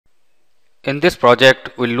In this project,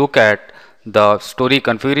 we'll look at the story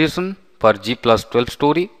configuration for G+12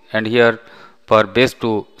 story, and here for base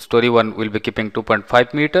 2 story 1 will be keeping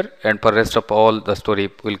 2.5 meter, and for rest of all the story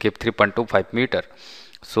will keep 3.25 meter.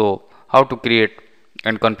 So how to create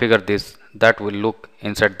and configure this, that will look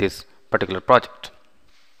inside this particular project.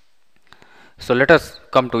 So let us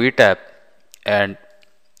come to ETAB and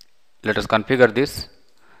let us configure this.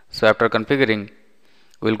 So after configuring,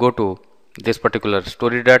 we'll go to this particular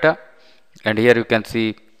story data, and here you can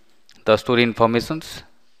see the story informations.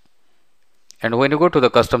 And when you go to the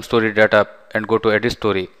custom story data and go to edit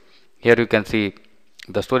story, here you can see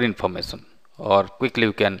the story information, or quickly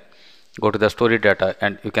you can go to the story data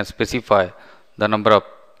and you can specify the number of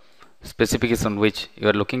specification which you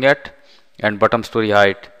are looking at, and bottom story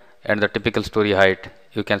height and the typical story height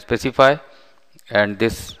you can specify, and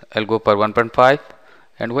this I'll go for 1.5.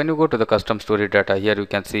 and when you go to the custom story data, here you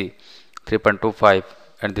can see 3.25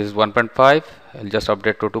 and this is 1.5. I'll just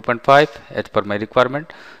update to 2.5 as per my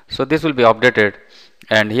requirement. So this will be updated,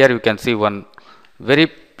 and here you can see one very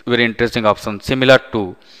interesting option similar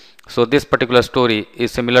to, so this particular story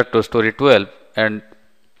is similar to story 12, and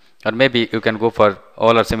or maybe you can go for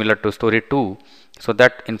all are similar to story 2, so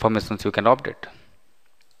that information you can update.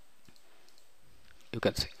 You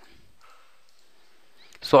can see.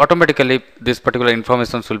 So automatically this particular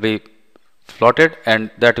information will be plotted,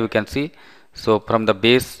 and that you can see. So from the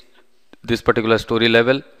base, this particular story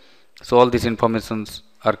level, so all these informations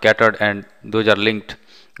are catered and those are linked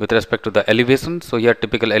with respect to the elevation. So here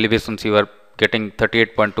typical elevations you are getting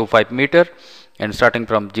 38.25 meter and starting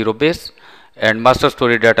from 0 base, and master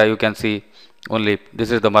story data you can see only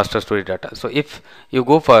this is the master story data. So if you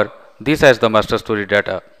go for this as the master story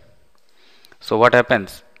data, so what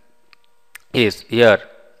happens is here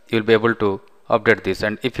you will be able to update this,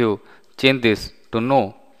 and if you change this to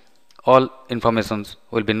no, all informations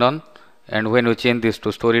will be none, and when you change this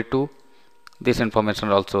to story 2, this information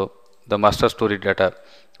also the master story data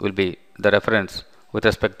will be the reference with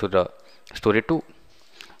respect to the story 2.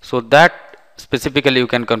 So that specifically you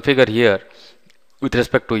can configure here with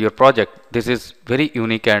respect to your project. This is very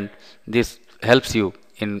unique, and this helps you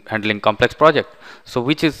in handling complex project. So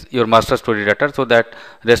which is your master story data, so that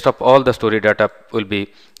rest of all the story data will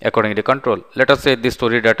be accordingly controlled. Let us say this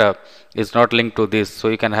story data is not linked to this, so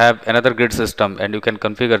you can have another grid system and you can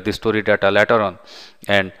configure this story data later on,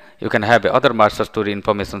 and you can have other master story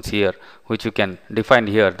informations here which you can define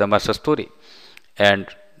here the master story, and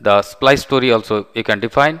the splice story also you can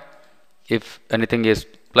define. If anything is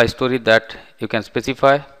splice story, that you can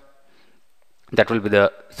specify, that will be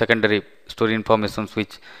the secondary story informations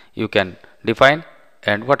which you can define.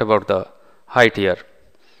 And what about the height here?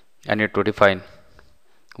 I need to define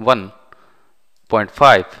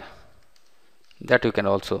 1.5, that you can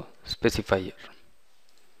also specify here.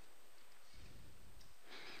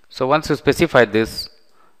 So once you specify this,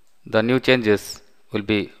 the new changes will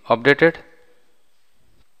be updated.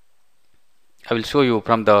 I will show you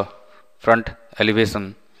from the front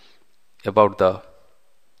elevation about the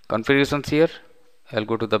configurations here. I'll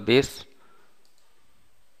go to the base,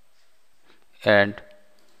 and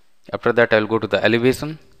after that I'll go to the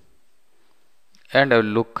elevation, and I will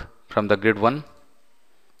look from the grid 1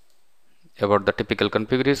 about the typical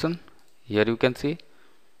configuration. Here you can see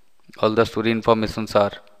all the story informations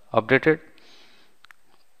are updated.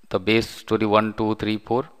 The base story 1, 2, 3,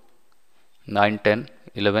 4, 9, 10,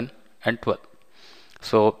 11 and 12.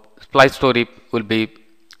 So splice story will be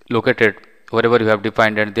located wherever you have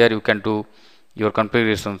defined, and there you can do your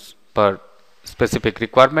configurations per specific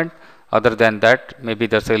requirement. Other than that, maybe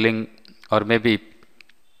the selling or maybe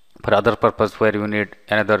for other purpose where you need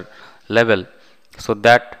another level, so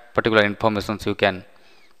that particular informations you can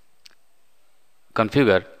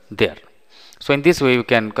configure there. So in this way you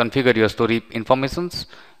can configure your story informations,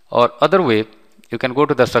 or other way you can go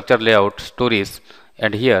to the structure layout stories,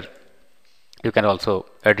 and here you can also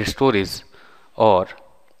edit stories, or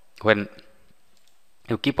when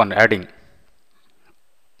you keep on adding,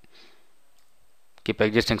 keep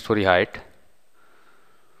existing story height,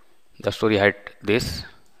 the story height this.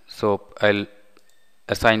 So I'll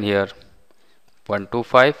assign here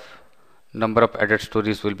 0.25. Number of added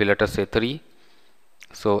stories will be, let us say, 3.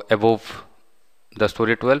 So above the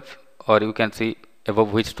story 12, or you can see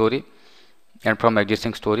above which story, and from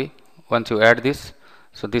existing story. Once you add this,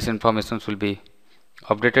 so this information will be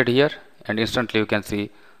updated here, and instantly you can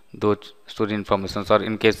see those story informations, or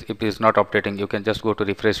in case if it is not updating, you can just go to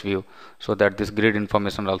refresh view, so that this grid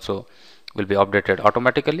information also will be updated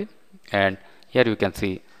automatically, and here you can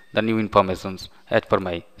see the new informations as per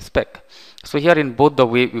my spec. So here in both the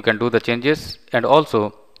way you can do the changes, and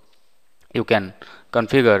also you can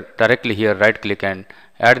configure directly here, right click and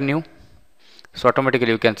add new. So automatically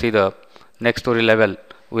you can see the next story level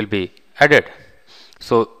will be added.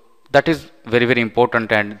 So that is very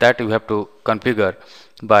important, and that you have to configure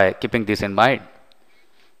by keeping this in mind.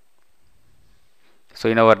 So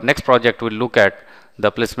in our next project we'll look at the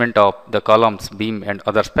placement of the columns, beam and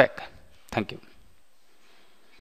other spec. Thank you.